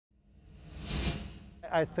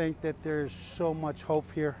I think that there's so much hope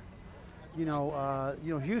here.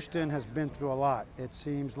 Houston has been through a lot. It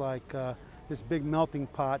seems like this big melting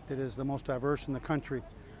pot that is the most diverse in the country,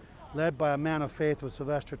 led by a man of faith with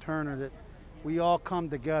Sylvester Turner, that we all come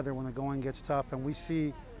together when the going gets tough, and we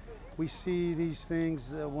see these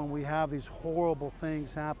things when we have these horrible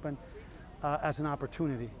things happen as an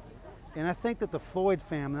opportunity. And I think that the Floyd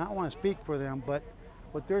family, I don't want to speak for them, but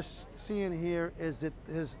what they're seeing here is that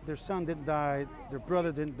their son didn't die, their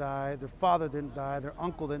brother didn't die, their father didn't die, their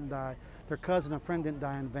uncle didn't die, their cousin and friend didn't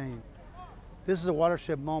die in vain. This is a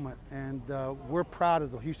watershed moment, and we're proud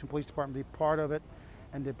of the Houston Police Department to be part of it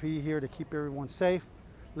and to be here to keep everyone safe,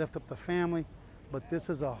 lift up the family. But this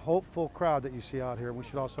is a hopeful crowd that you see out here, and we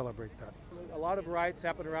should all celebrate that. A lot of riots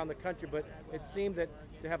happen around the country, but it seemed that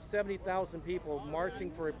to have 70,000 people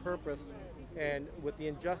marching for a purpose, and with the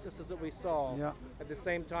injustices that we saw, yeah. At the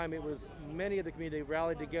same time, it was many of the community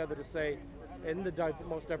rallied together to say, in the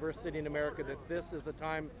most diverse city in America, that this is a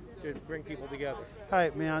time to bring people together.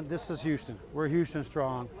 Hey, man, this is Houston. We're Houston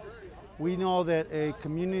strong. We know that a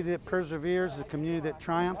community that perseveres is a community that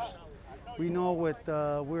triumphs. We know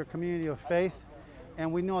we're a community of faith,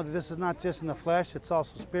 and we know that this is not just in the flesh, it's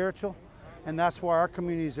also spiritual, and that's why our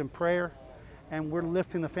community is in prayer, and we're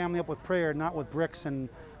lifting the family up with prayer, not with bricks and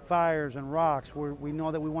fires and rocks. We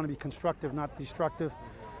know that we want to be constructive, not destructive.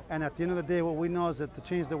 And at the end of the day, what we know is that to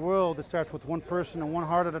change the world, it starts with one person and one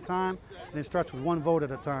heart at a time, and it starts with one vote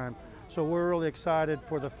at a time. So we're really excited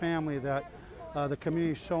for the family that the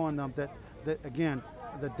community is showing them that, again,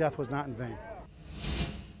 the death was not in vain.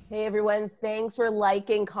 Hey everyone, thanks for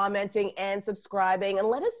liking, commenting, and subscribing. And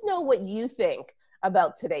let us know what you think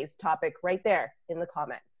about today's topic right there in the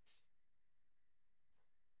comments.